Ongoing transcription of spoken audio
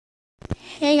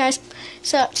Hey guys,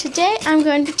 so today I'm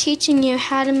going to be teaching you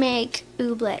how to make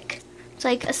oobleck. It's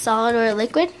like a solid or a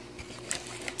liquid,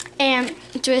 and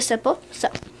it's really simple. So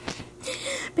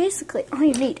basically all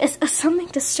you need is something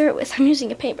to stir it with. I'm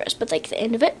using a paintbrush, but like the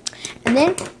end of it, and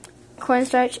then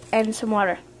cornstarch and some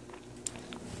water.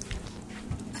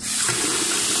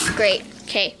 Great.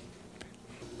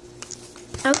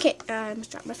 Okay, I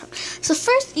must drop my phone. So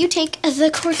first you take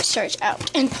the cornstarch out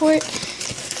and pour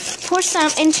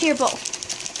some into your bowl.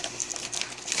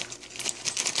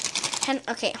 And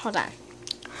okay, hold on.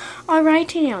 Alright,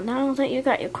 Danielle, now that you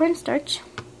got your cornstarch,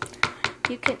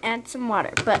 you can add some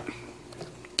water, but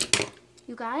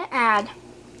you gotta add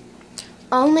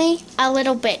only a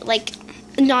little bit, like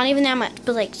not even that much,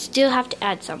 but like still have to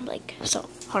add some, like so.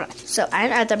 Hold on. So I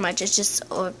didn't add that much. It's just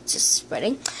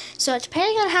spreading. So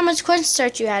depending on how much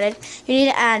cornstarch you added, you need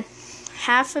to add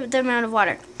half of the amount of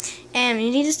water, and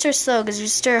you need to stir slow because if you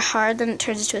stir hard, then it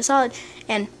turns into a solid,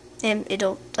 and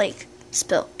it'll like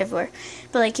spill everywhere.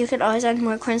 But like you can always add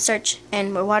more cornstarch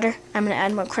and more water. I'm gonna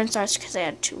add more cornstarch because I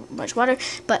add too much water.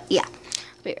 But yeah,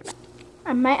 I'll be right back.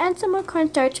 I might add some more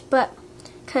cornstarch, but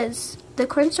because the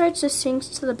cornstarch just sinks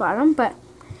to the bottom, but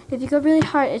if you go really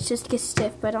hard, it just gets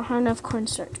stiff, but I don't have enough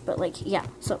cornstarch. But like, yeah,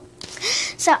 so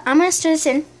I'm gonna stir this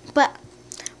in, but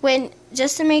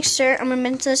just to make sure, I'm gonna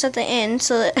mix this at the end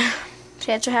so that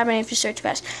that's what happens if you stir too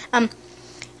fast.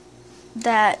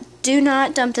 That do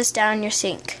not dump this down your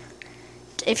sink.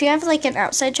 If you have like an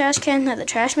outside trash can that the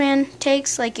trash man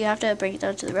takes, like you have to bring it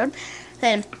down to the road,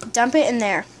 then dump it in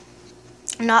there,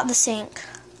 not the sink.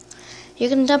 You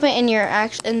can dump it in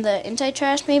the inside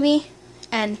trash maybe,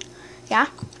 and yeah.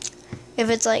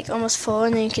 If it's like almost full,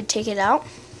 and then you can take it out.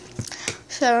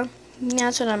 So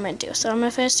that's what I'm gonna do. So I'm gonna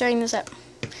finish stirring this up.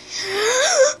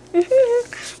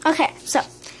 Okay, so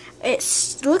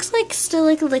it looks like still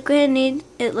like a liquid.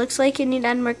 It looks like you need to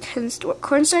add more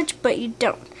cornstarch, but you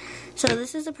don't. So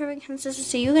this is the perfect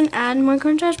consistency. You can add more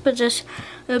cornstarch, but just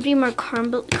it'll be more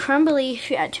crumbly if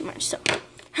you add too much. So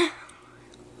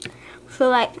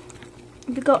like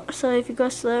if you go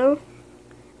slow,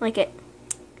 like it,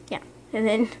 yeah, and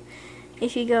then.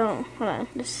 If you go, hold on,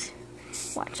 just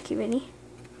watch, keep ready.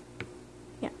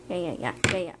 Yeah.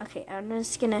 Okay, I'm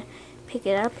just gonna pick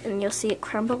it up and you'll see it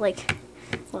crumble, like,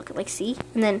 look, like, see?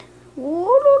 And then,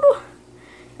 whoa,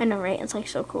 I know, right? It's like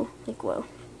so cool. Like, whoa.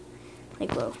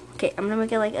 Okay, I'm gonna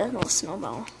make it like a little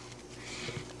snowball.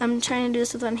 I'm trying to do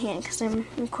this with one hand because I'm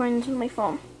recording with my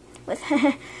phone.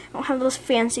 I don't have those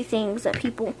fancy things that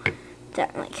people,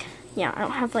 like, yeah, I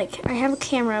don't have, like, I have a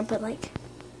camera, but, like,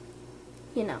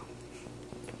 you know.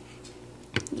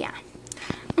 Yeah.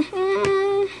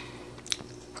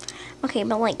 Okay,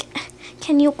 but like,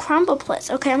 can you crumble plus?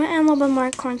 Okay, I'm gonna add a little bit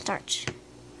more cornstarch.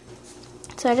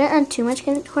 So I didn't add too much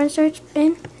cornstarch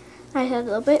in. I had a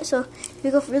little bit. So if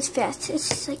you go really fast, it's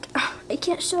just like I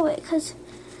can't show it because.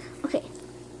 Okay.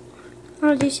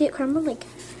 Oh, do you see it crumble? Like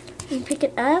you pick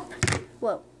it up.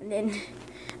 Whoa, and then.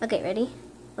 Okay, ready?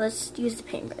 Let's use the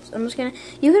paintbrush. I'm just gonna.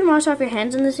 You can wash off your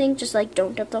hands in the sink. Just like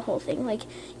don't dump the whole thing. Like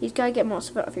you just gotta get most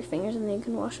of it off your fingers, and then you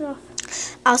can wash it off.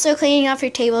 Also, cleaning off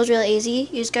your table is really easy.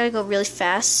 You just gotta go really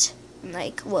fast.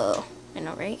 Like whoa, I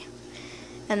know, right?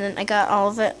 And then I got all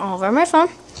of it all over my phone,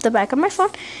 the back of my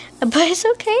phone. But it's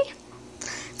okay.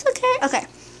 It's okay. Okay.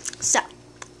 So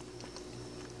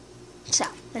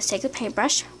let's take the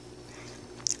paintbrush.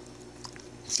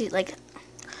 See, like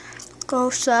go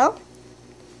slow.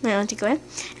 I don't to go in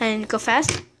and go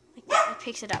fast. Like that, it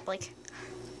picks it up. Like,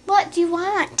 what do you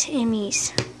want,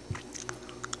 Emmys?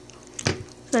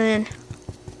 And then,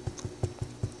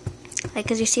 like,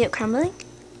 cause you see it crumbling.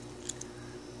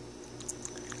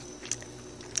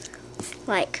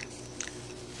 Like,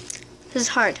 this is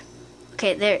hard.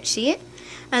 Okay, there, see it?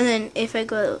 And then if I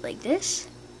go like this,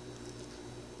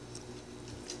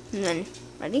 and then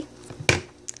ready?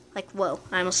 Like, whoa!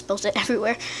 I almost spilled it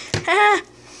everywhere.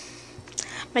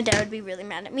 My dad would be really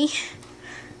mad at me.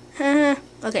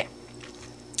 Okay.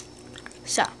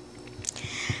 So,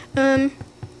 that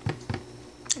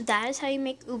is how you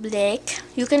make oobleck.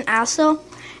 You can also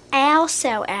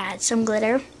add some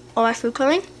glitter or food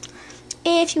coloring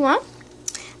if you want.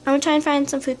 I'm gonna try and find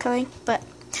some food coloring, but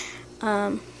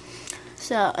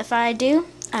so if I do,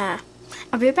 I'll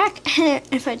be right back.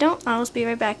 If I don't, I'll just be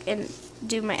right back and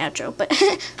do my outro. But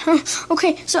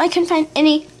okay, so I couldn't find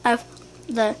any of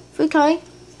the food coloring.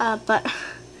 But,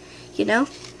 you know,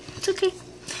 it's okay.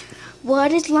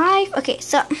 What is life? Okay,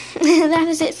 so that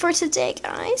is it for today,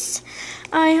 guys.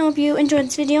 I hope you enjoyed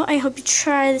this video. I hope you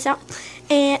try this out.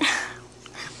 And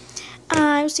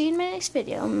I will see you in my next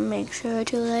video. Make sure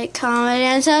to like, comment,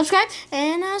 and subscribe.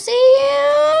 And I'll see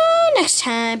you next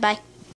time. Bye.